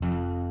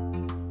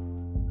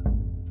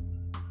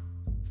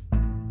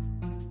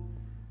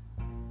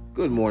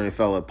Good morning,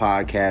 fellow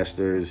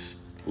podcasters,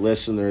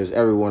 listeners,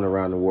 everyone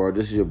around the world.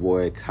 This is your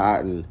boy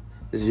Cotton.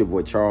 This is your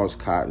boy Charles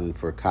Cotton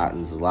for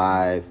Cotton's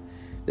Live.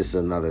 This is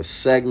another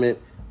segment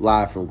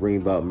live from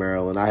Greenbelt,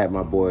 Maryland. I have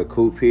my boy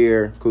Coop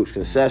here, Coop's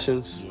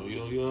Concessions.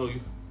 Yo.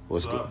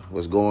 What's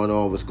going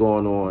on? What's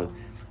going on?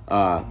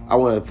 I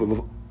want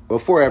to,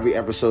 before every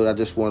episode, I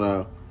just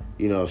want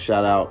to,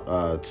 shout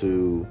out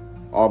to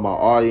all my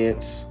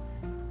audience,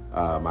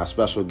 my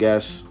special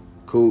guest,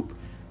 Coop.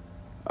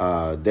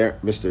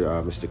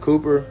 Mr.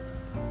 Cooper.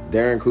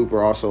 Darren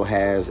Cooper also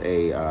has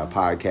a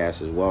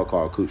podcast as well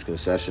called Coop's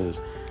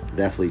Concessions.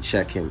 Definitely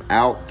check him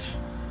out.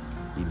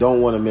 You don't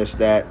want to miss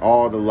that.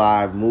 All the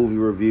live movie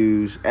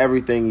reviews,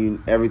 everything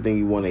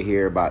you want to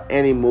hear about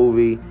any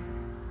movie,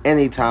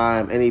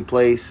 anytime, any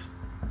place.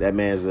 That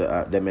man's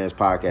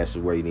podcast is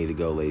where you need to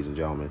go, ladies and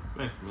gentlemen.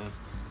 Thanks, man.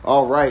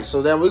 All right,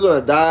 so then we're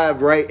gonna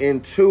dive right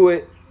into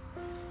it.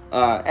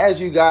 As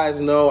you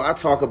guys know, I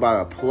talk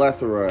about a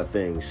plethora of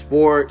things: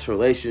 sports,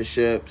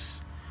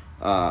 relationships,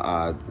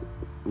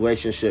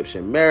 relationships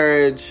in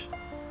marriage,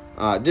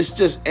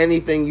 just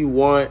anything you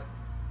want,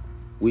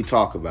 we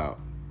talk about.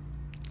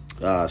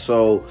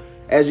 So,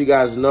 as you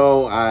guys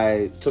know,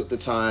 I took the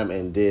time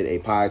and did a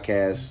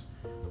podcast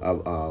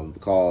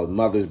called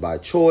Mothers by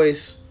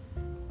Choice.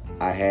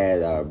 I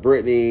had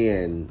Brittany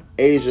and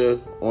Asia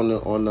on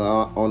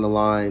the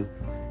line.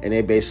 And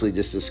they basically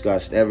just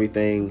discussed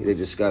everything. They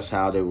discussed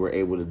how they were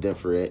able to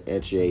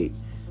differentiate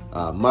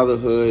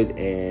motherhood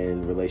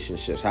and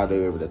relationships, how they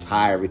were able to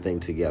tie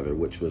everything together,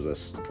 which was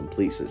a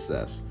complete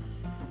success.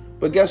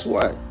 But guess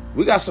what?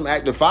 We got some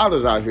active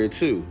fathers out here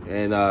too.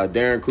 And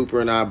Darren Cooper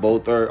and I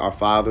both are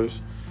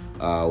fathers.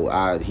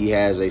 He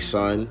has a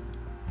son,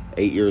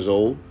 8 years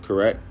old,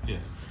 correct?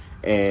 Yes.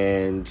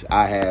 And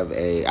I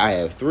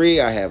have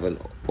three. I have an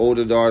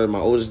older daughter. My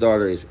oldest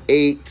daughter is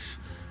 8.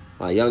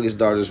 My youngest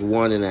daughter's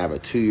 1, and I have a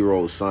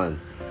 2-year-old son.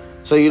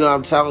 So,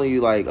 I'm telling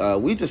you,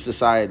 we just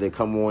decided to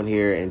come on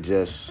here and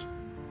just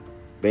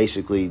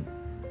basically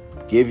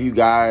give you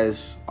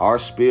guys our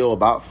spiel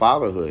about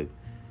fatherhood.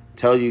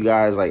 Tell you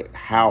guys,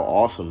 how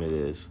awesome it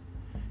is.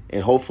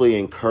 And hopefully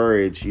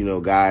encourage,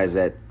 guys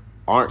that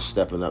aren't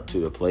stepping up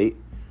to the plate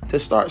to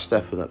start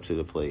stepping up to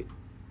the plate.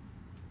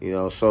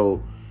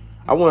 So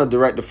I want to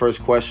direct the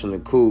first question to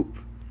Coop.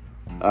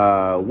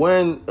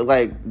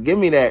 Give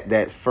me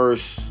that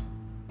first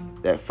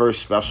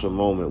special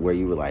moment where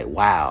you were like,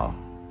 wow,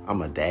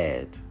 I'm a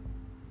dad,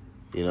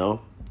 I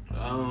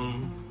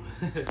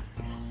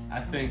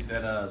think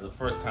that the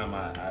first time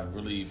I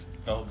really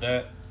felt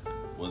that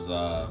was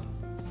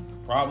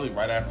probably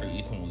right after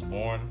Ethan was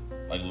born,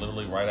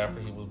 literally right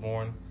after he was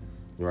born.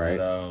 Right.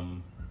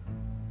 And,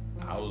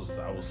 I was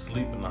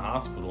asleep in the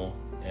hospital,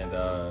 and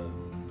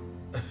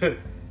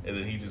and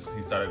then he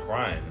started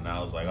crying, and I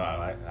was like, oh,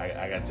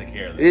 I got to take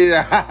care of this.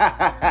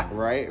 Yeah.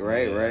 Right.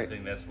 I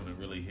think that's when it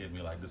really hit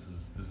me, this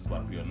is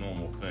about to be a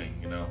normal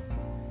thing,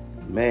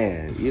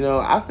 Man,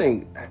 I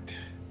think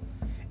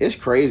it's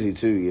crazy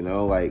too,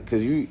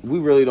 because we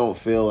really don't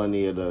feel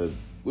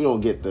we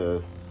don't get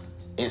the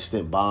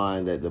instant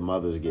bond that the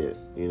mothers get,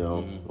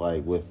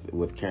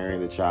 with carrying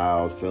the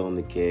child, feeling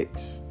the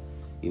kicks,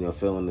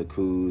 feeling the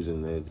coos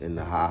and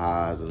the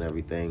ha-has and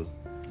everything.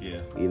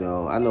 Yeah.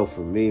 I know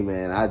for me,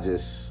 man, I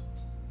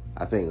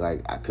think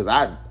because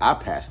I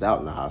passed out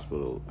in the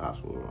hospital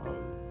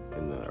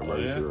in the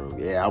emergency room.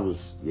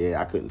 Yeah,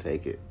 I couldn't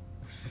take it.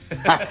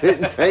 I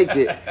couldn't take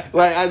it.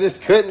 I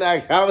just couldn't.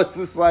 I was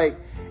just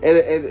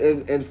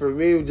and for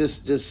me,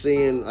 just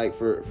seeing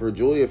for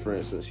Julia, for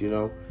instance,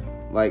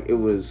 it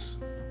was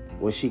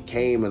when she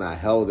came and I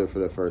held her for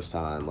the first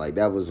time.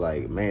 That was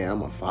man,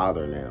 I'm a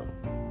father now.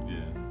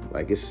 Yeah.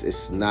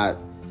 It's not.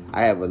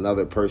 I have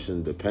another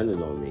person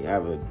dependent on me. I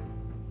have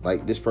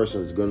this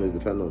person is going to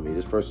depend on me.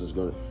 This person is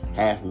going to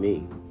have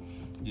me.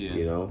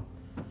 Yeah.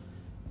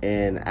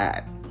 And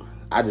I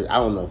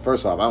don't know.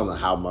 First off, I don't know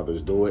how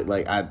mothers do it.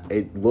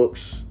 It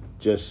looks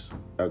just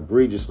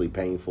egregiously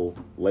painful,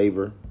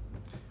 labor.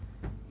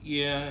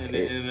 Yeah,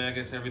 and I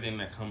guess everything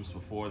that comes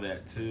before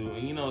that too.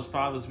 And as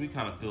fathers, we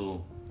kind of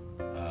feel,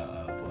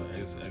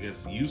 I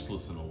guess,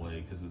 useless in a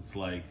way, because it's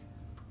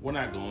we're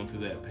not going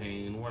through that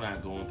pain. We're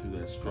not going through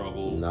that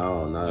struggle.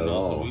 No, not at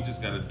all. So we just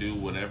got to do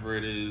whatever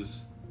it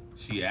is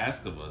she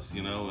asks of us,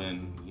 and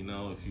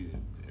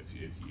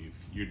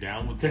if you're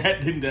down with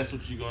that, then that's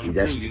what you're going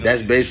to do.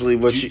 That's basically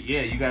what you.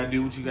 Yeah, you got to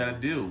do what you got to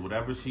do.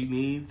 Whatever she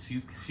needs,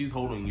 she's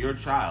holding your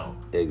child.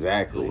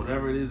 Exactly. So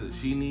whatever it is that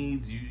she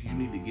needs, you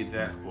need to get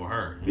that for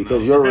her.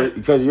 Because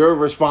you're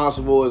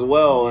responsible as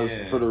well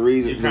as for the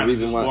reason. You're the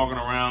reason just why walking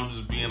around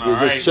just being all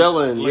right, just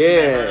chilling.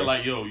 Yeah.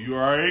 Yo, you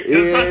all right?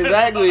 Yeah,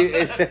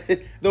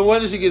 exactly. The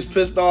one that she gets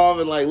pissed off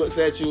and looks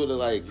at you with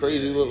a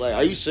crazy look.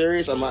 Are you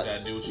serious? You just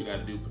gotta do what you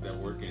gotta do. Put that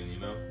work in.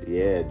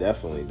 Yeah,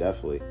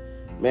 definitely.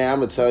 Man, I'm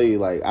gonna tell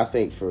you, I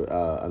think for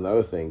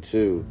another thing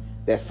too,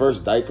 that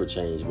first diaper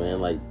change,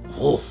 man,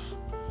 oof,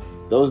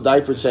 those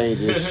diaper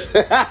changes.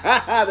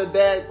 The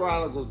Dad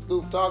Chronicles.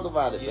 Scoop, talk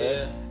about it,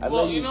 man.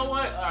 You know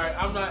what? All right,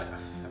 I'm not.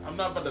 I'm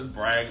not about to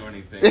brag or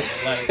anything. But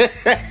like,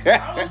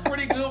 I was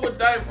pretty good with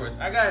diapers.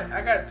 I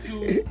got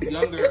two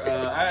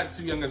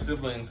younger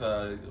siblings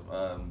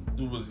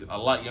who was a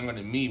lot younger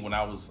than me when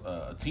I was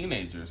a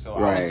teenager. So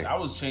I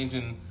was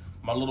changing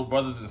my little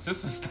brothers and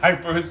sisters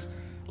diapers,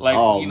 like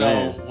when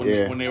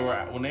they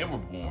were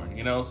born.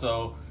 You know,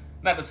 so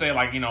not to say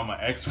like I'm an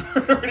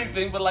expert or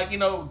anything, but like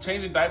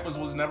changing diapers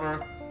was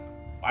never,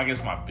 I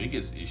guess, my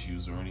biggest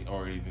issues or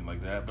anything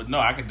like that. But no,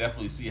 I could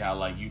definitely see how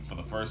like you for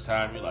the first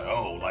time you're like,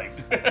 oh, like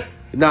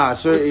nah,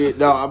 sure,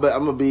 no, I'm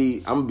gonna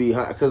be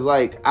because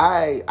like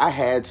I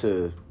had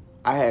to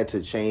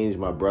change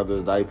my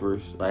brother's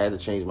diapers. I had to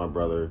change my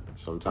brother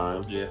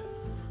sometimes. Yeah.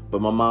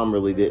 But my mom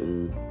really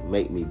didn't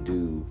make me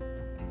do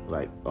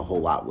like a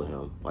whole lot with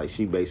him. Like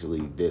she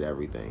basically did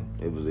everything.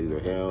 It was either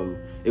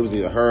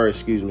her,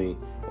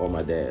 or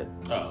my dad.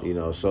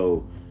 Oh.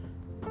 So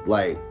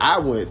like I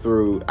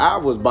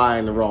was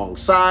buying the wrong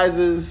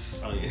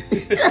sizes. Oh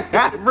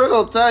yeah.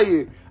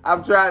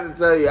 I'm trying to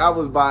tell you, I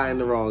was buying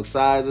the wrong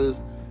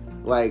sizes.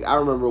 Like I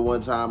remember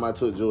one time I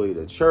took Julie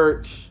to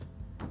church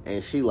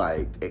and she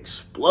like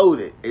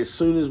exploded as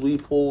soon as we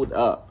pulled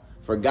up.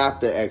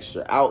 Forgot the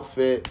extra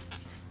outfit.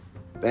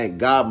 Thank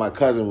God my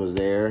cousin was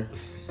there.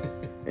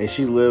 And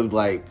she lived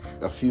like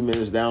a few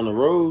minutes down the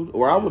road,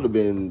 or I would have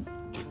been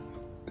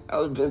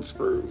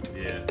screwed.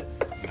 Yeah.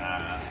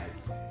 Nah.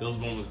 Those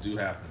moments do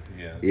happen.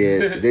 Yeah.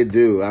 Yeah, they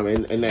do. I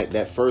mean, and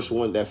that first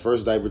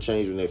diaper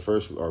change when they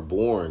first are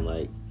born,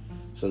 like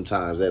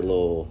sometimes that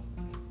little.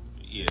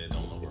 Yeah, it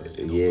don't look right.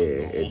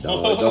 It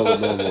don't look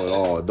normal at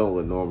all. It don't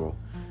look normal.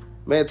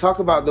 Man, talk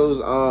about those.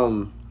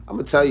 I'm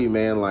gonna tell you,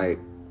 man. Like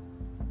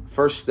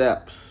first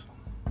steps.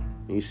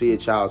 You see a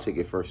child take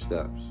your first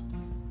steps.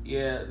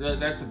 Yeah,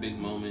 that's a big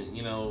moment.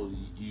 You know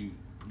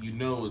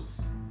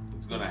it's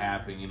gonna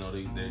happen.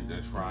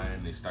 They're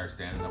trying. They start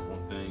standing up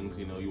on things.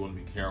 You want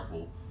to be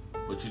careful,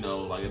 but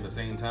like at the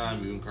same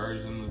time, you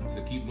encourage them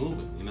to keep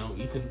moving.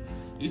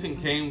 Ethan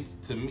came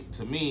to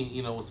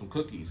me, with some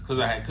cookies because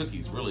I had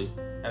cookies. Really,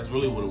 that's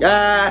really what it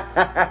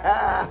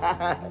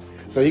was.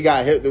 So he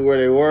got hit to where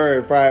they were,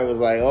 and probably was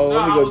like, "Oh,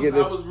 let me go get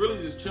this." I was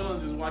really just chilling,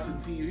 just watching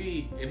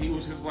TV, and he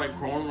was just like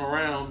crawling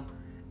around,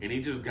 and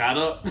he just got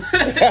up.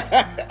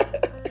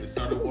 They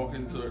started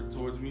walking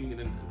towards me, and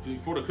then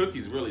for the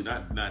cookies, really,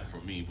 not for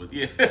me, but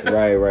yeah.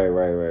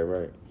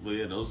 Right. But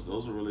yeah, those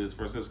were really his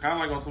first steps. Kind of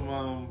like on some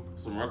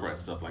Rugrats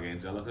stuff, like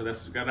Angelica.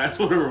 That's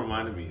what it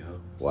reminded me of.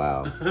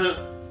 Wow.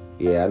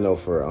 Yeah, I know.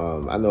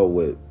 I know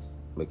with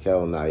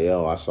Mikkel and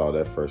Niall, I saw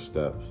their first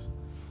steps.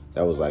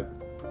 That was an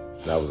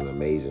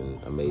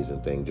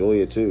amazing thing.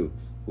 Julia too.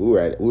 We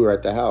were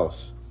at the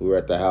house. We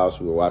were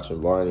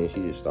watching Barney, and she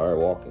just started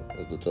walking.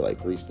 It took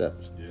like 3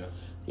 steps.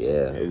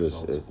 Yeah, it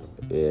was. It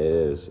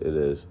is.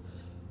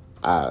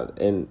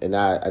 And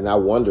I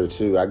wonder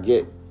too. I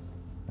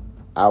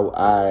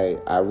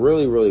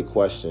really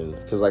question,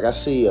 because like I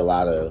see a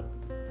lot of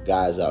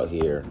guys out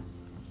here,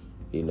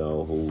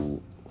 who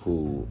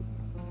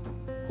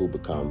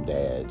become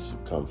dads,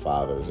 become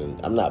fathers, and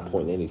I'm not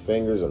pointing any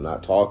fingers. I'm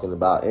not talking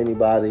about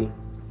anybody.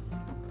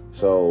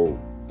 So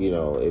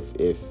if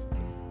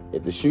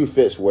the shoe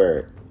fits, wear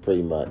it.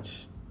 Pretty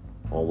much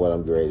on what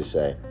I'm ready to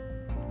say.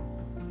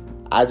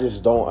 I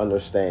just don't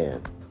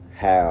understand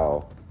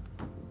how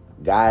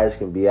guys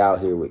can be out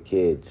here with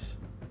kids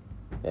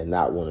and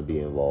not want to be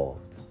involved.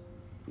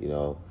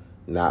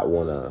 Not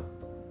want to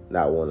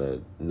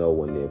know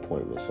when the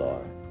appointments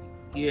are.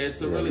 Yeah,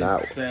 it's a really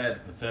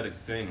sad, pathetic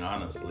thing,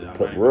 honestly.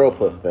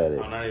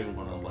 Pathetic. I'm not even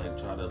gonna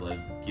try to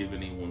give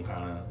anyone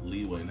kind of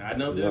leeway. Now, I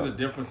know there's a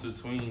difference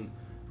between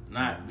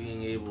not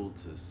being able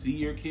to see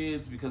your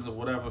kids because of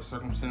whatever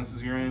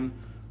circumstances you're in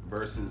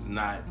versus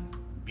not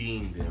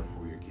being there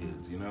for your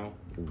kids,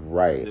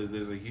 Right.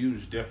 There's a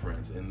huge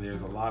difference, and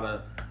there's a lot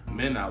of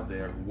men out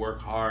there who work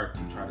hard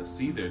to try to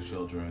see their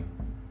children,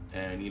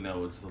 and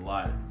it's a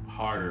lot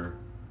harder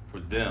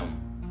for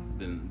them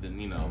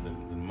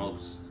than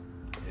most.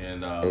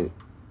 And I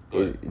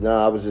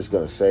was just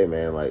gonna say,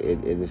 man, like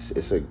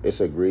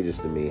it's egregious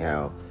to me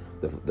how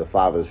the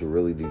fathers who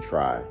really do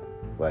try,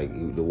 like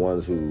the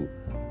ones who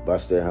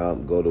bust their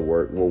hump, go to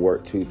work, will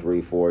work 2,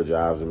 3, 4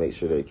 jobs and make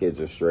sure their kids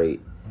are straight.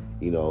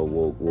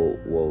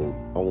 Will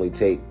only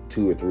take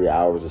 2 or 3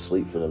 hours of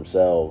sleep for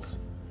themselves.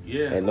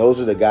 Yeah. And those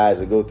are the guys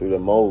that go through the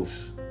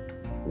most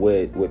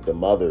with the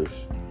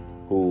mothers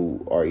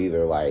who are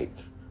either like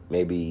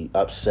maybe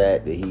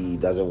upset that he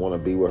doesn't want to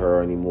be with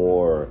her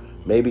anymore, or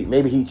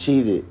maybe he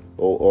cheated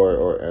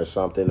or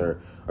something, or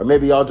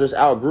maybe y'all just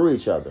outgrew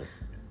each other.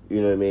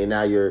 You know what I mean?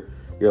 Now you're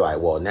like,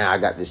 well, now I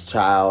got this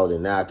child,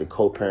 and now I have to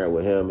co-parent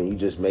with him, and you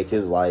just make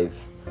his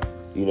life,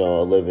 a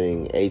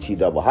living HE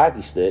double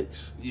hockey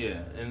sticks. Yeah,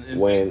 and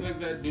things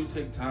like that do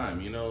take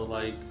time. Even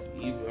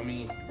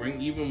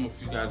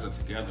if you guys are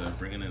together,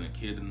 bringing in a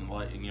kid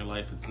in your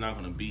life, it's not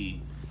going to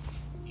be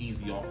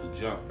easy off the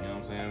jump. You know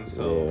what I'm saying?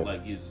 So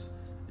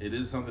it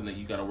is something that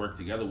you got to work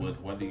together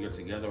with, whether you're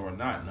together or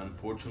not. And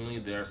unfortunately,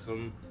 there are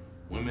some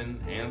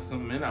women and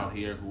some men out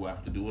here who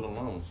have to do it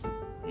alone.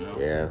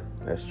 Yeah,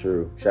 that's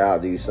true. Shout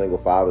out to you single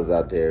fathers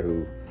out there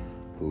who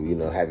who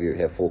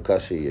have full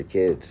custody of your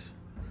kids.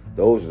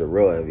 Those are the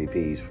real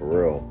MVPs for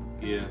real.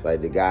 Yeah.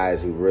 Like the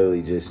guys who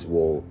really just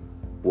will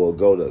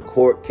go to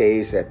court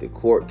case after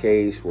court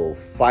case, will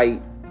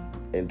fight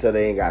until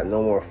they ain't got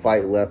no more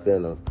fight left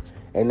in them,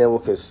 and then will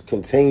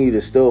continue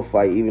to still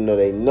fight even though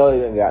they know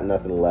they ain't got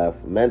nothing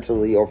left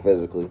mentally or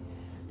physically.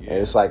 Yeah.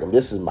 And it's like,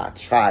 this is my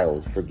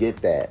child. Forget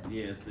that.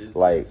 Yeah,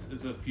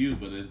 it's a few,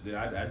 but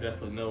I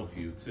definitely know a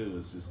few too.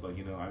 It's just like,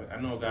 I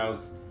know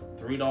guys,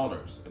 3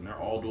 daughters, and they're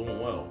all doing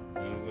well.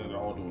 They're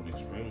all doing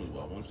extremely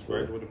well. One just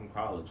graduated from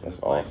college. And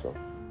that's awesome.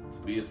 To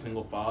be a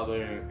single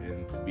father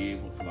and to be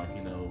able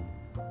to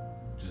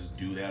just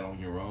do that on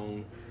your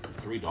own,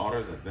 3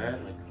 daughters at that,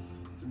 it's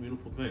a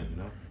beautiful thing,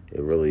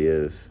 It really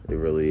is. It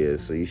really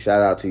is. So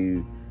shout out to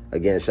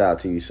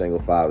you single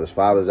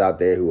fathers out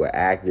there who are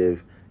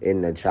active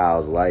in their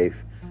child's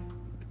life.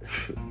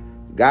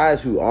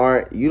 Guys who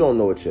aren't, you don't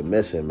know what you're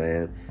missing,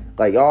 man.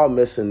 Like, y'all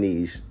missing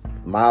these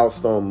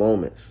milestone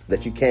moments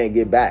that you can't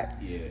get back.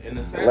 Yeah, and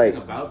the sad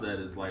thing about that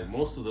is,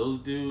 most of those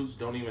dudes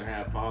don't even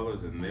have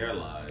fathers in their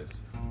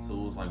lives.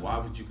 So it's like, why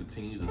would you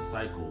continue the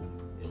cycle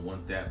and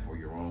want that for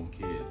your own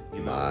kid?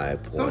 My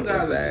point, some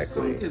guys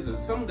exactly.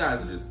 Some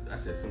guys are just, I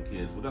said some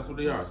kids, but that's what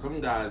they are.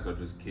 Some guys are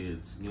just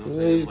kids. You know what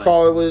I'm saying? You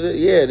call it what it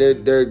is. Yeah,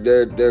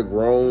 they're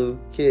grown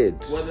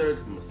kids. Whether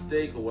it's a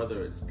mistake or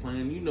whether it's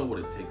planned, you know what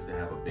it takes to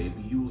have a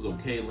baby. You was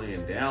okay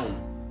laying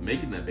down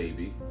making that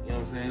baby. You know what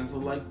I'm saying?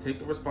 So take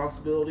the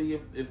responsibility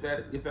if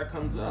that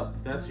comes up.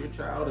 If that's your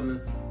child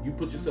and you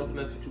put yourself in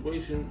that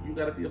situation, you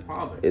got to be a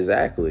father.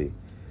 Exactly.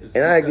 It's just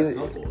that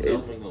simple. It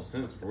doesn't make no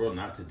sense for real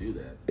not to do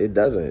that. It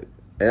doesn't.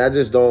 And I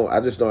just don't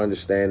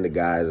understand the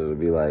guys that would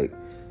be like,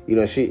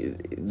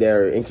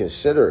 they're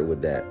inconsiderate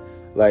with that.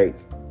 Like,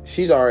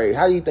 she's already,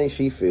 how do you think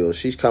she feels?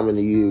 She's coming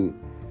to you,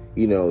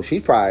 she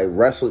probably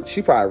wrestled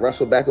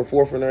back and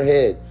forth in her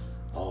head.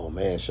 Oh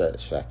man, should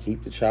I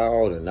keep the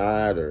child or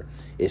not? Or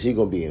is he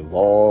going to be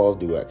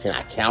involved? Can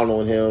I count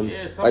on him?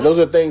 Yeah, those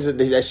are things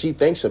that she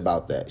thinks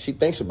about that. She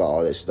thinks about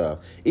all this stuff.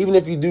 Even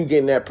if you do get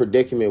in that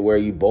predicament where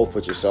you both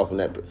put yourself in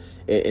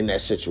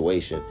that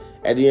situation,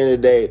 at the end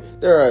of the day,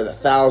 there are a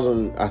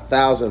thousand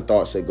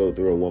thoughts that go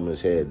through a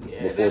woman's head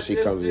before she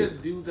comes in. There's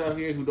dudes out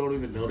here who don't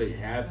even know they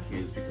have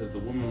kids because the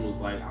woman was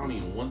like, I don't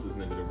even want this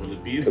nigga to really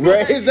be.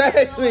 Right,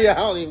 exactly. I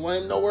don't even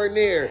want him nowhere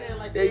near.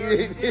 Yeah, they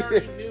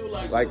already knew,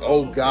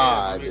 oh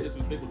God. I made this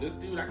mistake with this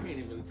dude. I can't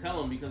even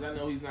tell him because I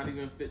know he's not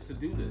even fit to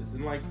do this.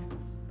 And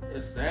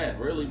it's sad,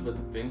 really, but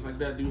things like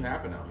that do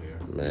happen out here.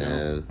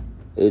 Man,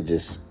 it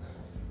just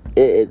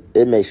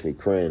it makes me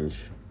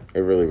cringe.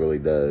 It really, really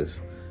does.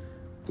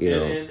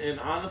 And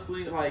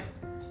honestly,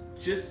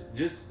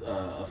 just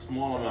a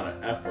small amount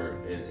of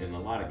effort in a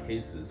lot of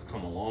cases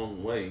come a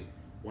long way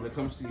when it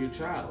comes to your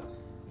child.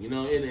 And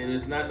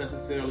it's not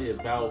necessarily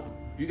about,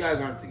 if you guys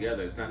aren't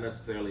together, it's not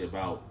necessarily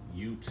about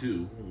you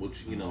two,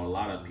 which, a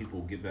lot of people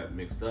get that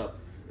mixed up.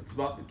 It's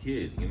about the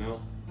kid,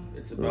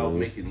 It's about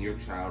making your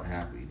child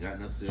happy,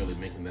 not necessarily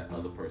making that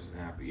other person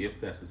happy,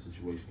 if that's the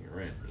situation you're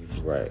in.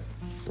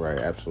 Right,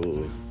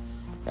 absolutely.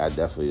 I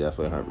definitely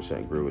 100%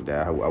 agree with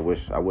that. I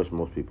wish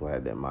most people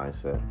had that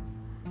mindset.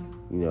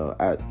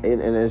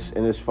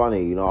 And it's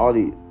funny, all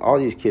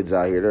these kids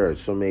out here. There are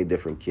so many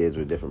different kids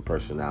with different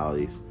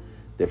personalities,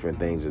 different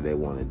things that they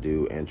want to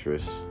do,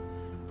 interests.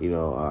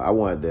 I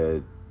wanted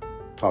to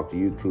talk to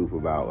you, Coop,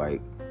 about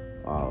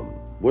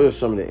what are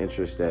some of the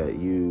interests that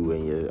you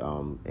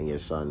and your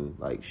son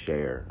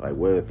share?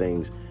 What are the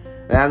things?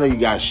 And I know you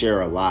guys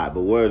share a lot,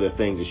 but what are the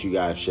things that you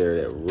guys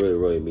share that really,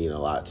 really mean a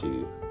lot to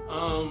you?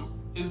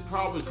 It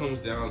probably comes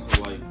down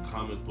to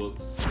comic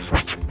books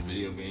and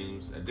video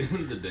games at the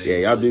end of the day.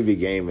 Yeah, y'all do be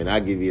gaming.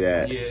 I give you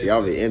that. Yeah,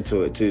 y'all be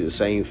into it too. The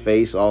same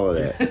face, all of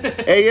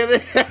that. Hey,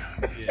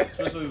 yeah,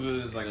 especially if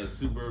it's a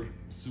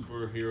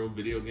superhero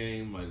video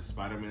game like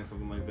Spider-Man,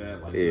 something like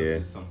that.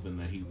 This is something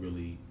that he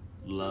really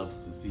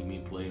loves to see me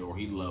play, or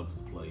he loves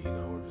to play,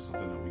 or just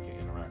something that we can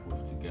interact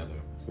with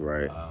together.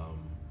 Right.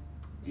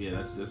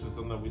 That's just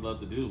something that we love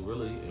to do,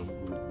 really. And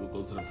we'll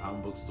go to the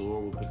comic book store,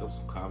 we'll pick up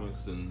some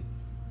comics and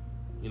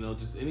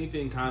just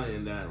anything kind of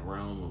in that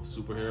realm of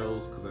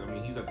superheroes. Because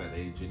he's at that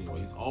age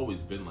anyway. He's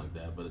always been like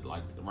that, but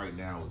right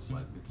now it's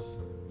it's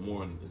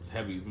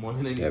heavy more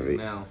than anything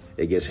now.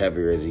 It gets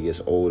heavier as he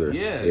gets older.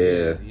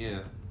 Yeah.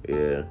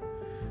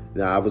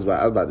 No, I was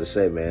about to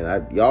say,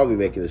 man, y'all be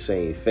making the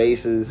same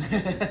faces,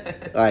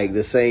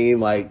 the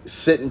same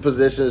sitting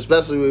position.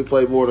 Especially when we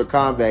play Mortal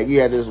Kombat, you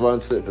had this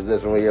one sit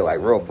position where you're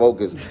real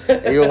focused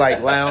and you're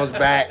lounge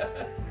back.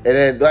 And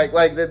then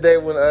like the day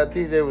when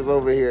TJ was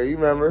over here, you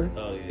remember?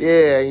 Oh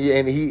yeah. Yeah,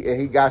 and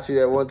he got you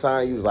that one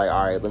time. He was like,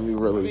 all right, let me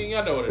really.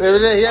 Y'all know what it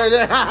is.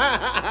 Yeah.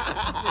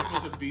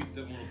 Bunch of beasts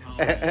that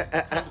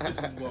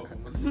Competition's welcome.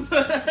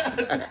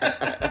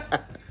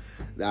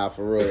 Nah,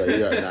 for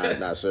real.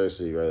 Not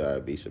seriously, you'd rather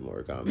have beast in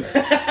Mortal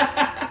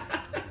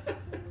Kombat.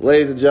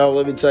 Ladies and gentlemen,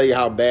 let me tell you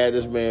how bad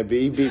this man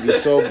be. He beat me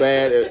so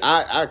bad.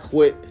 I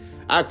quit.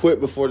 I quit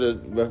before I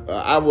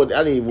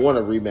didn't even want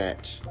a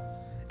rematch.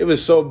 It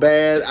was so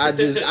bad. I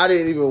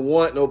didn't even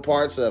want no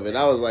parts of it.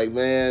 I was like,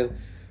 man,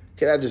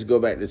 can I just go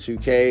back to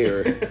 2K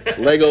or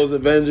Legos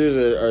Avengers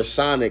or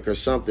Sonic or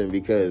something?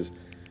 Because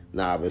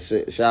nah, but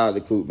shout out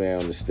to Coop,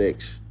 man, on the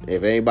sticks.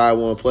 If anybody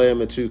want to play him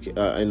in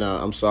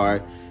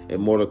 2K,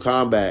 in Mortal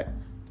Kombat,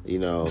 you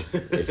know,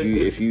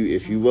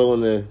 if you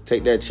willing to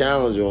take that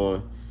challenge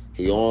on,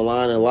 he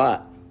online a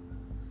lot.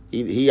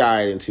 He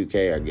alright in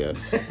 2K, I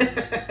guess.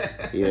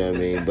 You know what I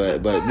mean?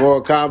 But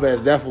Mortal Kombat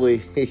is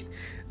definitely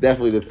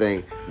the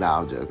thing.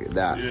 Nah, I'm joking.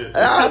 Nah, yeah.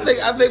 I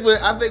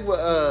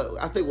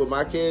think with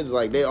my kids,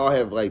 like they all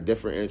have like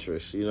different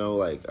interests. You know,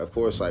 like of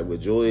course, like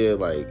with Julia,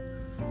 like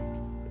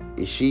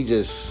she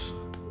just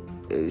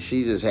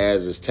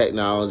has this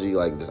technology,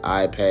 like this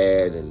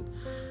iPad and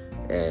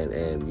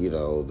you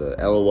know the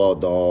LOL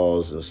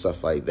dolls and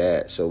stuff like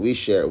that. So we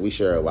share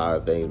a lot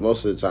of things.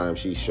 Most of the time,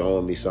 she's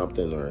showing me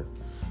something or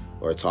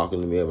talking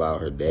to me about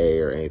her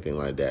day or anything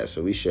like that.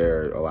 So we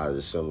share a lot of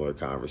the similar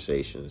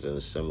conversations and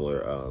the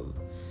similar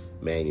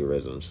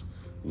mannerisms.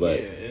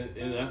 But yeah,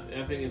 and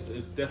I think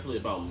it's definitely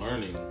about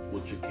learning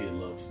what your kid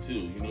loves too.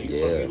 You know,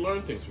 you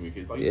learn things from your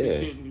kids. Like you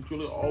said,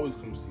 Julia always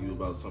comes to you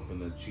about something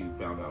that she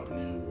found out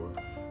new or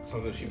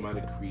something she might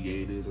have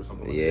created or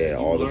something like that. Yeah,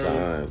 all the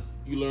time.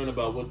 You learn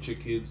about what your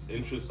kids'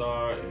 interests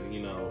are and,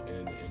 you know,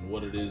 and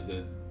what it is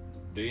that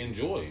they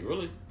enjoy,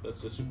 really.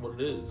 That's just what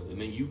it is.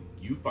 And then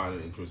you find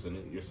an interest in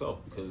it yourself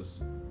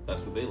because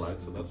that's what they like,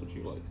 so that's what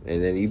you like.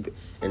 And then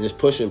just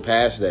pushing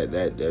past that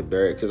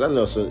barrier, because I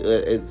know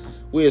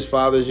we as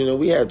fathers, you know,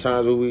 we have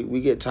times where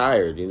we get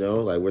tired, you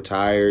know, like we're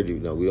tired, you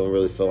know, we don't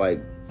really feel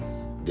like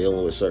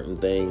dealing with certain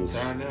things.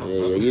 Now,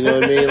 you know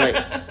what I mean?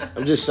 Like,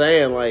 I'm just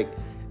saying, like,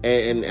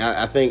 and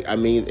I think, I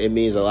mean, it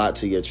means a lot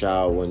to your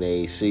child when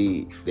they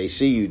see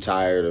you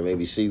tired or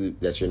maybe see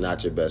that you're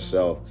not your best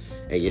self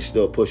and you're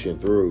still pushing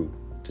through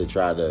to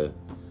try to,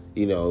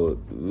 you know,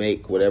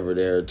 make whatever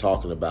they're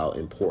talking about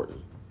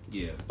important.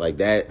 Yeah. Like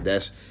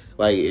that's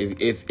like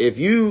if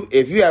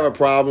you have a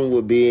problem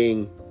with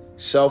being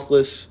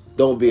selfless,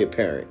 don't be a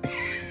parent.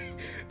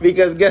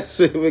 because guess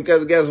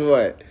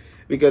what?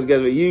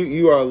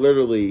 You are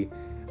literally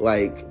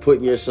like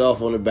putting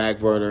yourself on the back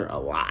burner a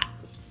lot.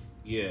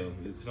 Yeah,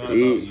 it's not about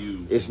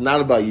you. It's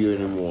not about you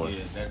anymore. Yeah,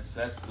 that's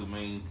the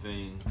main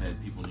thing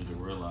that people need to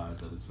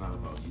realize, that it's not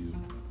about you.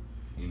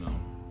 You know.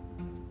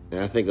 And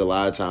I think a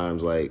lot of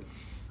times, like,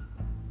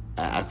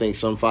 I think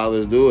some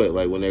fathers do it,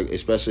 like when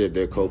especially if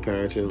they're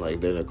co-parenting, like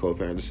they're in a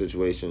co-parenting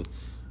situation,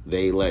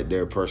 they let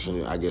their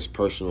personal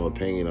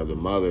opinion of the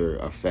mother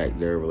affect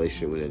their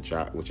relationship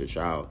with your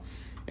child,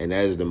 and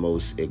that is the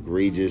most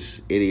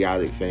egregious,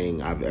 idiotic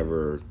thing I've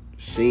ever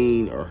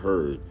seen or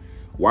heard.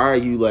 Why are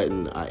you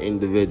letting an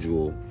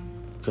individual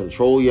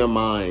control your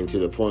mind to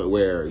the point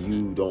where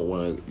you don't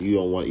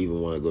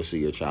even want to go see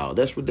your child?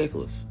 That's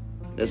ridiculous.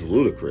 That's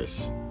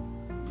ludicrous.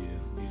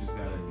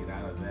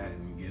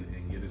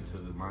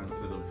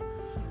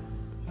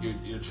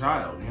 Your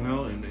child, you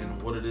know,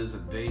 and what it is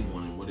that they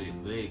want and what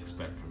they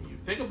expect from you.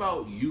 Think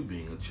about you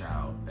being a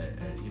child,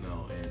 you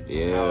know, and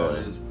how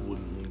it is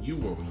when you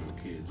were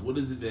kids. What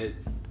is it that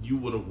you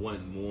would have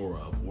wanted more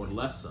of or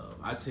less of?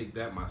 I take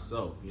that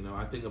myself, you know.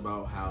 I think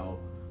about how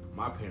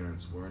my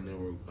parents were, and they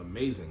were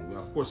amazing.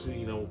 Of course,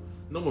 you know,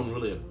 no one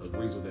really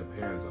agrees with their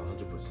parents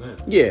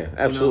 100%. Yeah,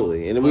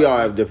 absolutely. You know? And we all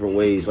have different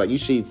ways. Like, you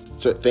see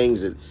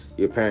things that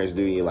your parents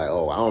do, and you're like,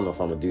 oh, I don't know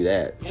if I'm going to do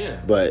that. Yeah.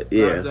 But,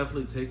 yeah. I've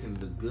definitely taken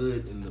the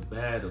good and the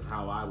bad of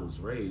how I was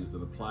raised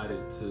and applied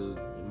it to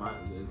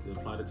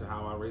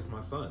how I raised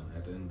my son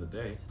at the end of the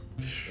day.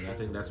 And I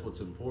think that's what's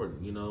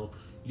important. You know,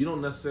 you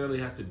don't necessarily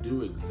have to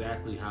do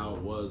exactly how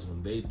it was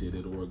when they did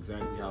it or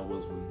exactly how it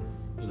was when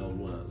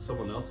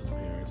someone else's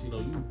parents. You know,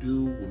 you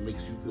do what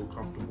makes you feel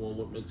comfortable and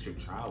what makes your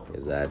child feel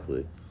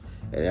exactly.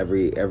 And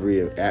every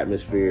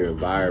atmosphere,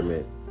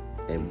 environment,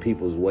 and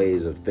people's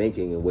ways of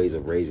thinking and ways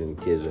of raising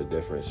kids are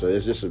different. So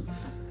it's just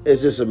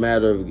a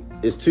matter of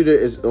it's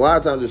a lot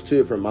of times there's two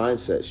different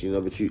mindsets, you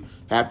know, but you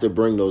have to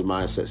bring those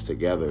mindsets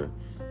together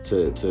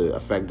to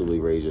effectively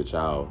raise your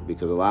child,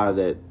 because a lot of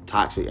that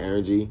toxic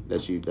energy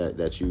that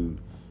you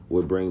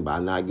would bring by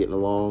not getting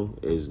along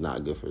is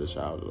not good for the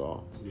child at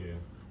all. Yeah.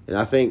 And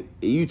I think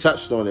you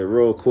touched on it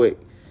real quick.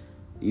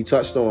 You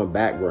touched on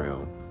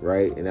background,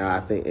 right? And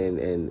I think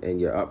and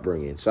your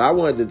upbringing. So I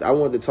wanted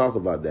to talk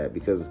about that,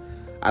 because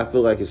I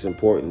feel like it's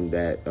important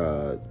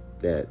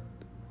that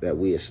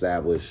we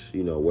establish,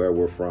 you know, where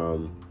we're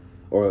from,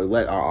 or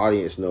let our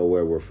audience know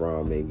where we're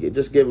from, and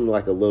just give them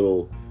like a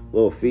little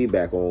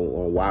feedback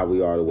on why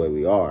we are the way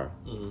we are.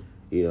 Mm-hmm.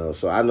 You know,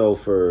 so I know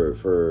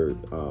for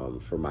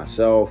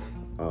myself,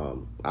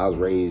 I was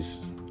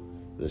raised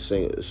in a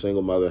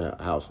single mother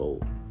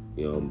household.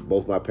 You know,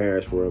 both my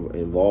parents were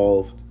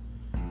involved,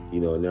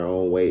 you know, in their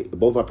own way.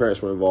 Both my parents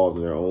were involved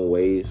in their own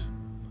ways,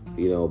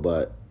 you know,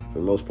 but for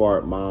the most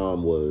part, it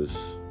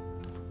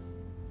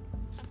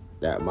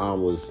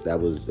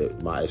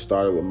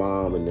started with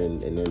mom and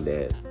then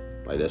dad.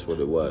 Like, that's what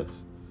it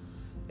was.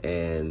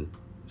 And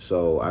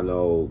so I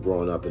know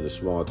growing up in the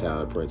small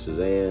town of Princess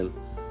Anne,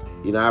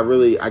 you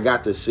know, I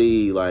got to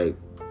see, like,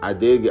 I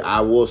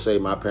will say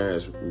my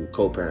parents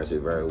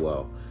co-parented very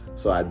well.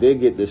 So I did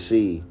get to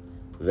see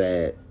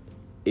that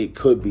it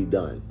could be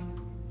done.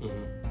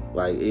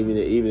 Like even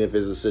if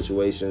it's a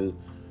situation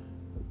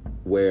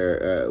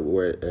where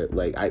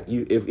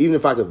even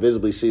if I could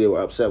visibly see they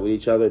were upset with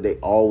each other, they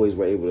always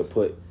were able to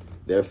put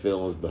their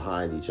feelings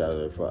behind each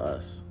other for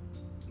us,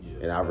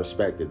 and I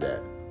respected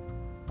that.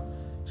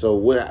 So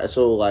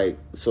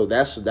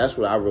that's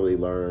what I really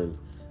learned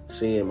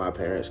seeing my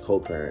parents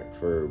co-parent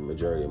for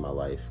majority of my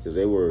life, because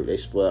they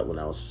split up when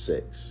I was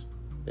 6.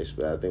 They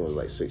split, I think I was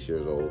like 6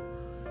 years old,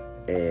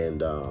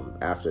 and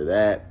after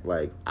that,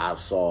 like I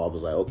was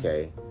like,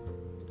 okay,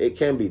 it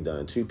can be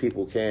done. 2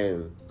 people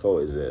can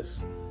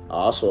coexist. I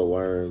also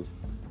learned,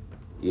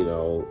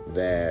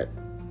 that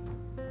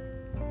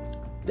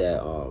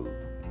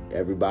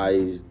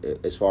everybody,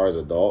 as far as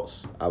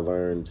adults, I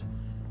learned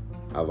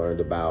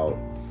about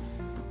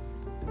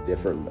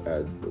different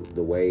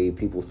the way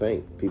people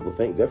think. People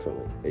think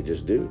differently. They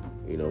just do.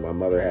 My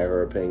mother had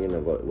her opinion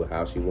of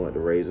how she wanted to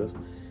raise us.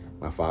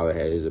 My father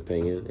had his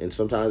opinion, and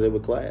sometimes they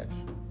would clash.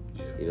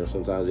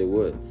 Sometimes they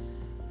would.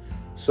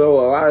 So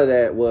a lot of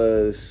that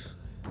was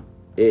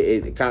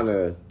it kind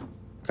of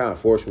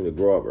forced me to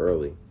grow up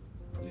early,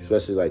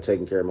 especially like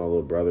taking care of my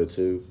little brother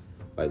too,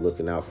 like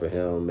looking out for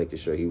him, making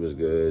sure he was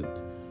good.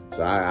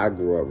 So I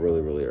grew up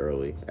really, really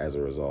early as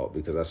a result,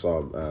 because I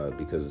saw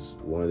because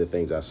one of the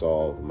things I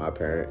saw with my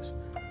parents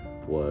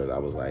was, I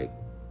was like,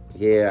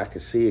 yeah, I can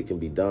see it can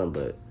be done,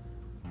 but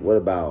what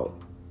about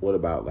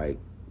like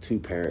 2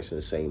 parents in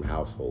the same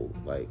household?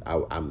 Like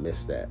I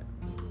miss that.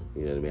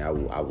 You know what I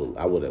mean?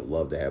 I would have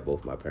loved to have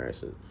both my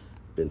parents and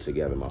been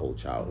together my whole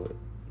childhood.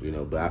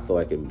 But I feel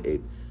like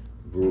it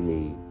grew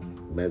me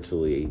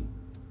mentally.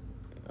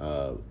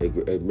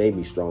 It made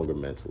me stronger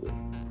mentally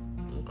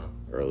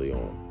early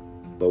on.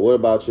 But what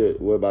about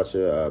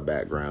your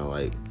background?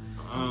 Like,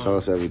 tell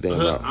us everything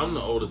about. I'm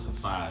the oldest of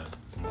 5,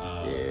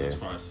 as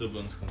far as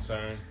siblings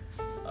concerned,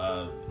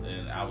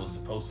 and I was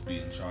supposed to be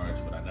in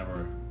charge, but I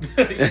never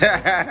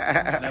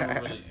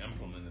really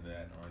implemented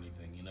that or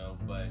anything,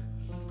 But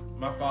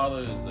my father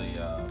is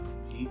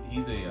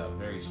he's a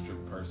very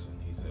strict person.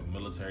 He's a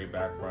military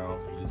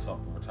background,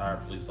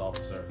 retired police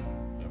officer,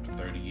 after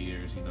 30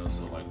 years,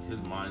 so like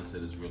his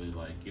mindset is really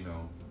like,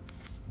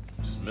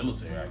 just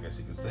military, I guess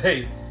you could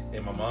say.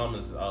 And my mom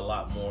is a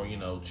lot more,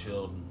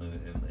 chilled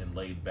and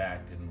laid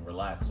back and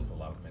relaxed with a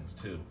lot of things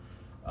too.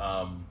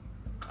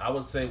 I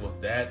would say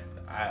with that,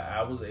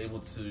 I was able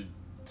to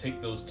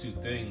take those 2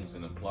 things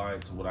and apply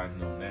it to what I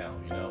know now.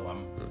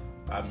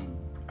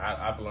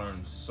 I've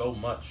learned so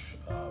much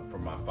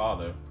from my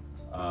father.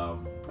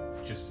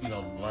 Just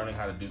learning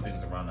how to do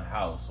things around the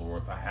house, or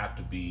if I have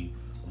to be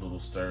a little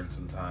stern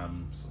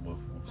sometimes with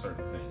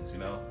certain things,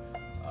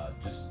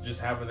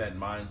 just having that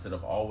mindset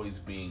of always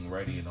being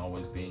ready and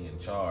always being in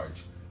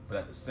charge, but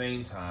at the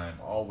same time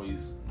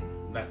always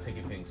not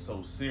taking things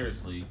so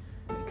seriously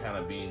and kind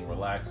of being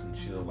relaxed and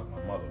chill like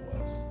my mother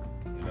was,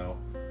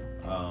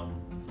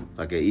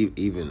 like an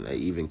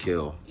even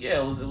kill.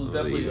 Yeah, it was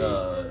definitely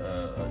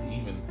a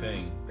even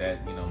thing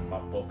that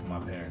both of my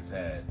parents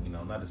had.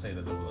 Not to say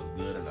that there was a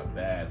good and a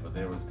bad, but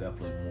there was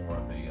definitely more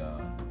of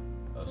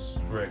a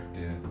strict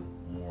and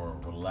more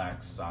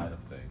relaxed side of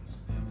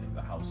things in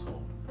the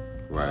household.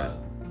 Right.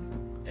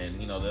 And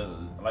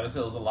like I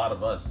said, it was a lot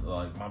of us.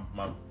 Like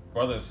my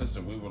brother and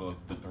sister, we were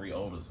like the 3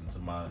 oldest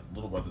until my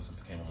little brother and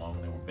sister came along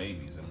and they were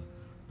babies, and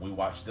we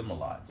watched them a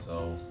lot.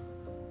 So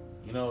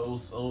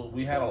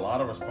we had a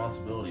lot of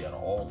responsibility at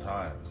all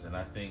times, and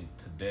I think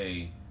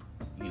today,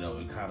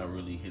 it kind of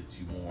really hits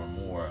you more and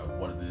more of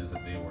what it is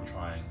that they were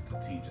trying to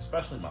teach,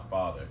 especially my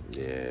father.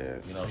 Yeah.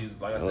 He's,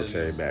 like I said,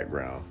 military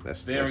background.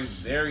 That's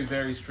very,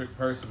 very strict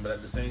person, but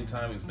at the same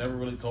time, he's never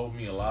really told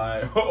me a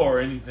lie or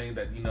anything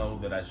that,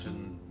 that I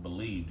shouldn't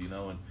believe,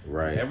 and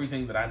right.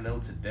 Everything that I know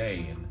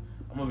today, and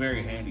I'm a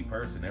very handy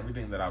person,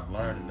 everything that I've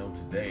learned and know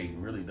today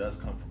really does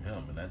come from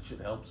him, and that shit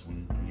helps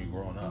when you're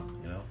growing up,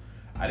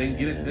 I didn't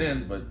get it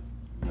then, but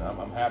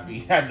I'm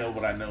happy I know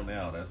what I know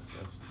now. That's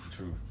the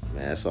truth.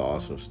 Man, that's an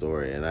awesome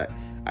story, and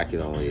I can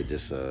only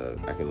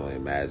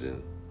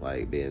imagine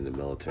like being in the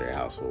military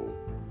household.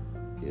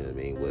 You know what I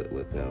mean,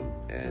 with them,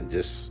 and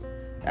just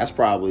that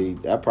probably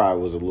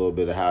was a little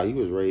bit of how he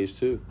was raised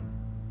too.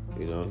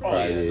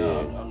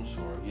 I'm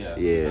sure. Yeah.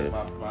 Yeah.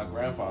 Because my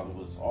grandfather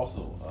was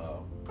also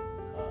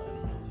in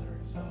the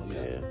military, so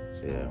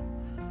yeah.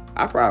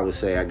 I probably would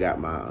say I got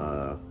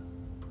my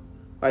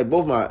I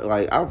would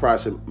probably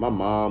say my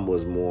mom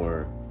was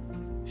more.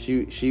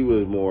 She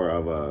was more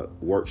of a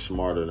work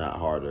smarter, not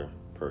harder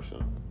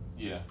person.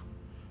 Yeah.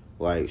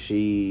 Like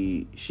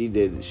she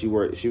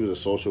was a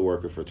social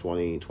worker for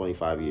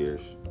 25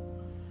 years.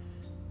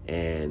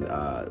 And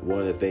one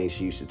of the things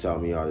she used to tell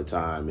me all the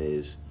time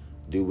is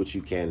do what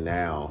you can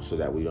now so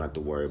that we don't have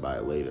to worry about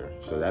it later.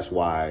 So that's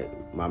why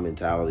my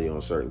mentality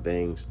on certain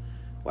things,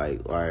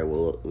 like, all right,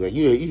 well, like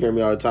you hear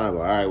me all the time,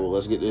 like, all right, well,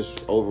 let's get this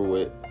over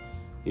with.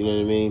 You know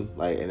what I mean?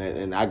 Like,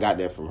 and I got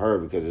that from her,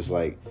 because it's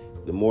like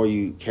the more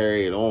you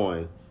carry it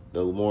on,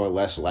 the more or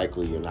less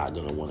likely you're not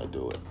going to want to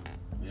do it.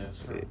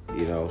 Yes, sir.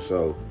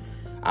 So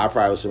I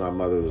probably would say my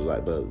mother was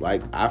like, but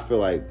like I feel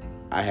like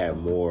I had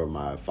more of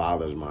my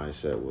father's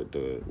mindset with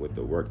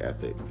the work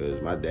ethic,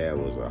 because my dad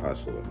was a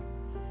hustler.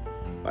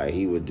 Like,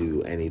 he would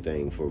do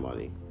anything for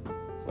money,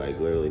 like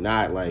literally,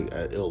 not like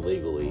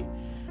illegally,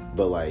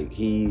 but like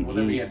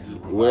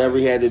whatever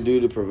he had to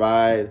do to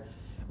provide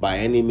by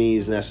any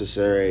means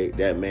necessary.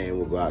 That man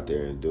would go out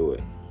there and do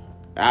it.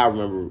 I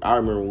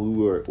remember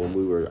when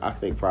we were I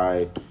think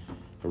probably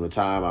from the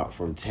time out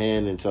from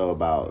 10 until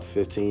about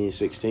 15,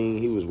 16,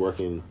 he was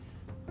working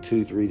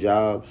 2-3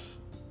 jobs.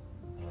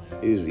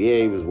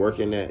 He was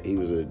working he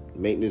was a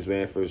maintenance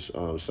man for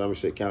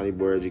Somerset County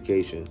Board of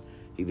Education.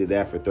 He did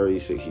that for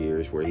 36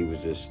 years, where he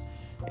was just,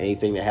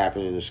 anything that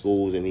happened in the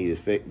schools and needed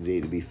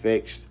to be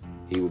fixed,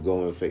 he would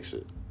go and fix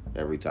it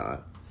every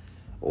time.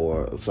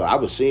 So I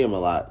would see him a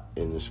lot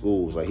in the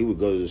schools. Like, he would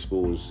go to the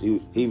schools.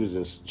 He was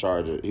in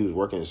charge he was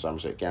working in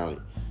Somerset County.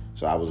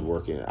 So I was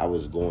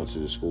going to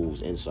the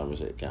schools in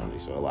Somerset County.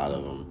 So a lot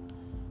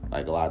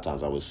of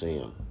times I would see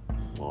him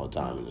all the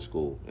time in the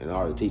school. And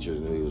all the teachers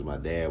knew he was my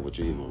dad, which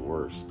was even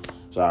worse.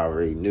 So I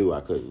already knew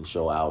I couldn't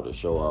show out or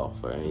show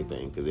off or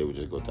anything, because they would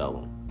just go tell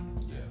him.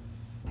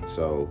 Yeah.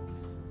 So,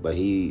 but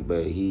he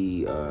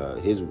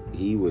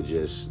would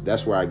just,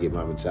 that's where I get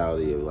my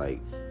mentality of,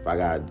 like, if I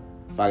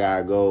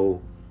gotta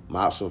go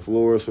mop some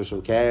floors for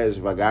some cash,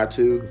 if I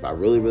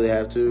really, really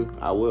have to,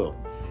 I will.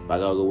 If I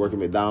gotta go work at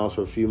McDonald's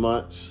for a few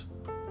months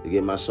to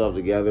get myself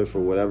together for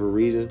whatever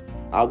reason,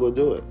 I'll go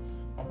do it.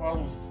 My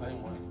father was the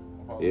same way.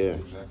 Was the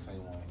exact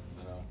same way.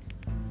 You know,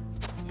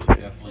 he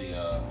definitely,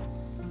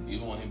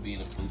 even with him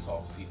being a police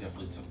officer, he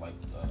definitely took like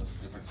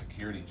different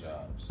security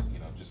jobs. You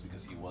know, just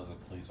because he was a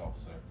police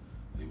officer,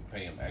 they would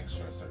pay him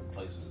extra at certain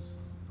places.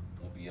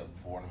 He'd be up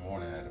 4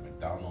 a.m. at a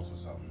McDonald's or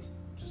something,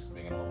 just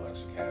making a little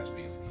extra cash,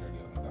 being security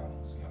at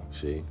McDonald's. You know.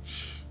 See,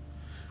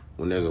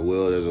 when there's a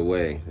will, there's a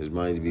way. There's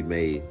money to be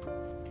made.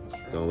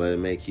 Don't let it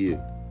make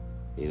you.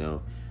 You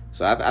know.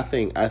 So I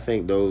think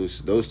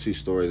those two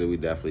stories that we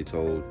definitely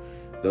told,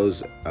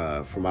 those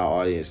from our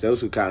audience,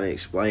 those who kind of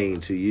explain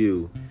to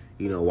you,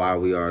 you know, why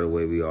we are the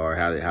way we are,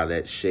 how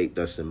that shaped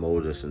us and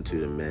molded us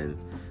into the men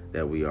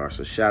that we are.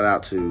 So shout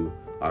out to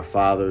our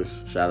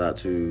fathers. Shout out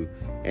to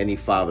any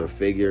father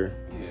figure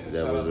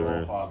that was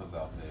around. All fathers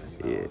out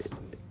there. You know?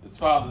 It's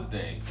Father's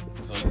Day,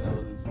 so we're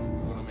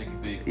gonna make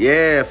it big.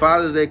 Yeah,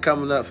 Father's Day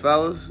coming up,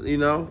 fellas. You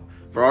know,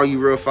 for all you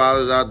real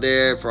fathers out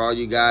there, for all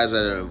you guys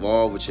that are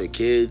involved with your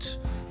kids,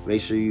 make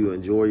sure you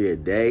enjoy your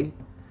day.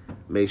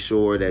 Make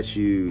sure that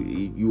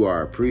you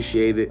are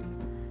appreciated,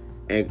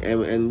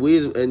 and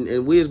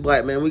we as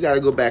black men, we got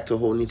to go back to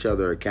holding each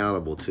other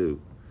accountable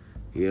too.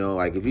 You know,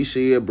 like if you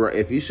see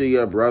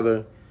your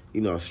brother,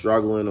 you know,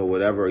 struggling or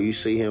whatever, or you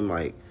see him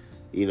like,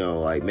 you know,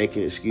 like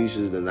making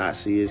excuses to not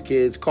see his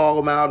kids, call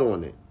him out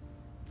on it.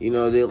 You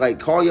know, they like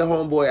call your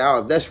homeboy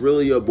out. If that's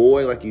really your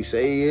boy, like you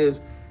say he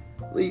is,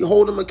 you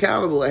hold him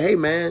accountable. Like, hey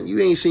man, you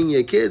ain't seen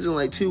your kids in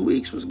like 2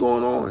 weeks. What's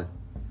going on?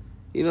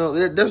 You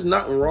know, there's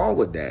nothing wrong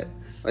with that.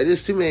 Like,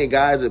 there's too many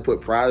guys that put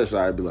pride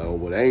aside and be like, oh,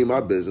 well, that ain't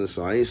my business,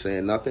 so I ain't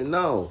saying nothing.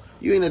 No,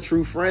 you ain't a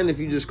true friend if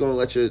you're just gonna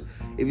let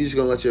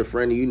your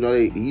friend, you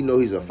know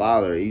he's a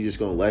father, you just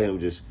gonna let him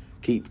just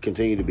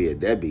continue to be a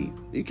deadbeat.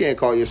 You can't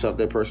call yourself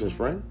that person's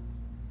friend.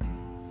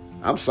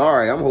 I'm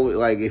sorry.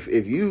 Like,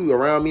 if you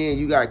around me and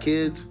you got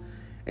kids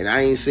and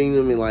I ain't seen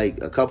them in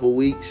like a couple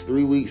weeks,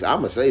 3 weeks, I'm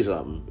gonna say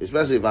something.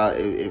 Especially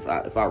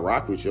if I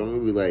rock with you, I'm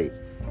gonna be like,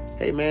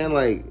 hey man,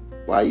 like,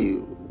 why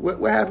you?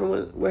 What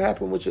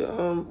happened with your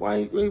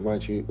why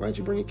don't you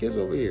bring your kids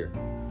over here?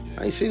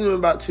 I ain't seen them in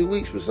about 2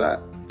 weeks. What's that?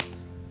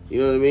 You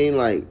know what I mean?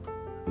 Like,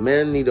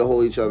 men need to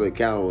hold each other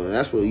accountable, and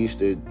that's what used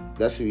to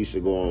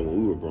go on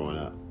when we were growing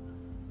up.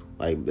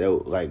 Like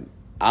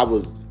I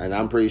was, and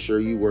I'm pretty sure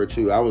you were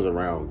too. I was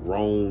around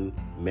grown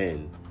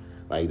men,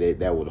 like they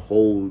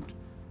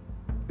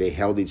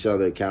held each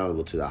other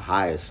accountable to the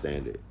highest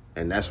standard,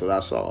 and that's what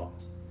I saw.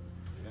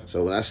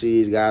 So when I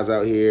see these guys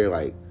out here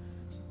like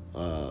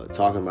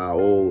talking about,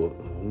 oh,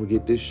 I'm gonna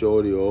get this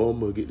shorty, or I'm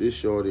gonna get this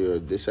shorty, or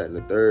this, that, and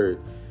the third,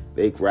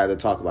 they'd rather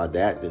talk about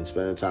that than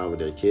spending time with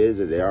their kids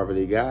that they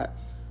already got.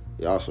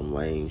 Y'all some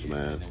lames,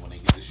 man. And then when they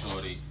get the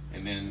shorty,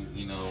 and then,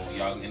 you know,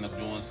 y'all end up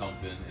doing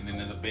something, and then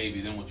there's a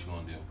baby, then what you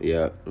gonna do?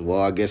 Yeah,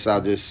 well, I guess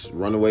I'll just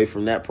run away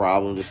from that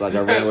problem, just like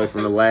I ran away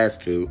from the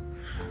last two.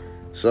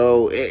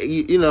 So,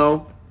 you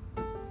know,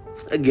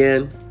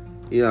 again,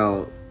 you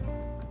know,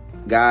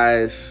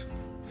 guys,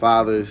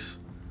 fathers,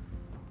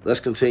 let's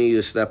continue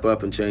to step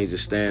up and change the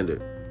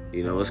standard.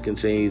 You know, let's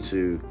continue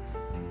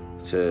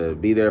to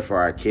be there for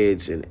our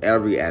kids in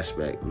every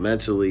aspect,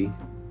 mentally,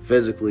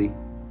 physically,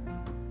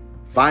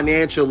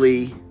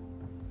 financially.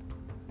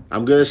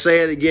 I'm going to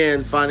say it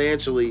again,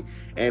 financially.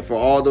 And for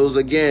all those,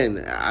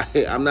 again,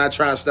 I'm not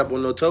trying to step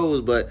on no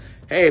toes, but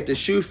hey, if the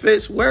shoe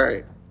fits, wear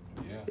it.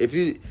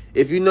 Yeah.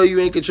 If you know you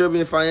ain't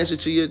contributing financially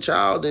to your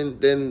child,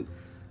 then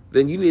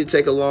you need to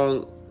take a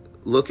long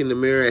look in the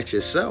mirror at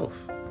yourself.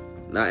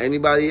 Not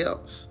anybody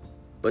else,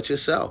 but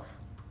yourself.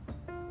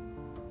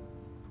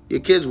 Your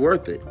kid's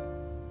worth it.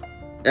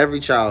 Every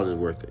child is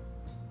worth it.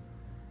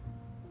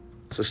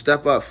 So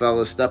step up,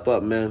 fellas. Step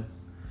up, men.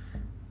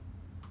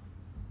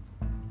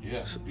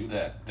 Yeah, do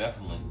that.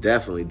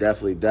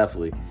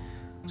 Definitely.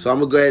 So I'm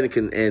going to go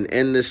ahead and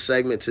end this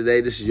segment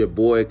today. This is your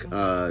boy,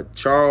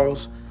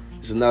 Charles.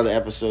 It's another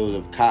episode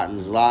of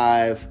Cotton's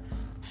Live.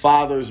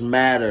 Fathers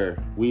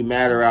matter. We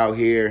matter out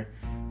here.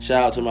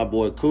 Shout out to my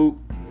boy, Coop.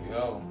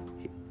 Yo.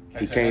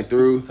 He came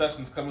through.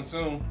 Sessions coming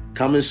soon.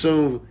 Coming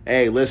soon.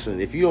 Hey, listen,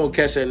 if you don't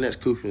catch that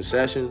next Coop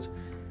Sessions,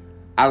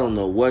 I don't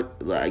know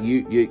what, like,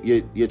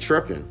 you're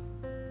tripping.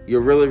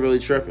 You're really, really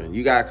tripping.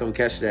 You got to come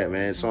catch that,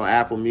 man. It's on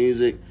Apple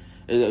Music.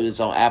 It's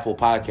on Apple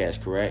Podcasts,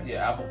 correct?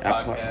 Yeah, Apple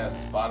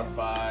Podcasts,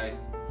 Spotify.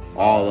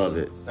 All of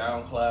it.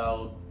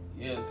 SoundCloud.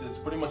 Yeah, it's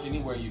pretty much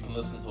anywhere you can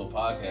listen to a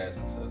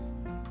podcast. It says,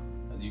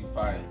 as you can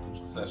find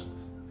Coop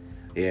Sessions.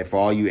 Yeah, for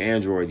all you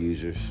Android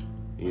users,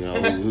 you know,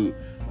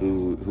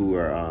 who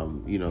are,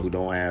 who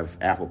don't have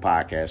Apple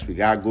Podcasts. We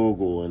got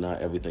Google and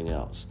everything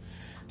else.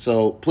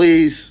 So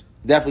please,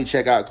 definitely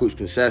check out Coop's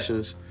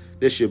Concessions.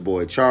 This your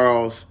boy,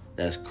 Charles.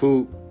 That's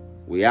Coop.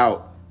 We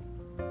out.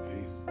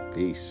 Peace.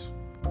 Peace.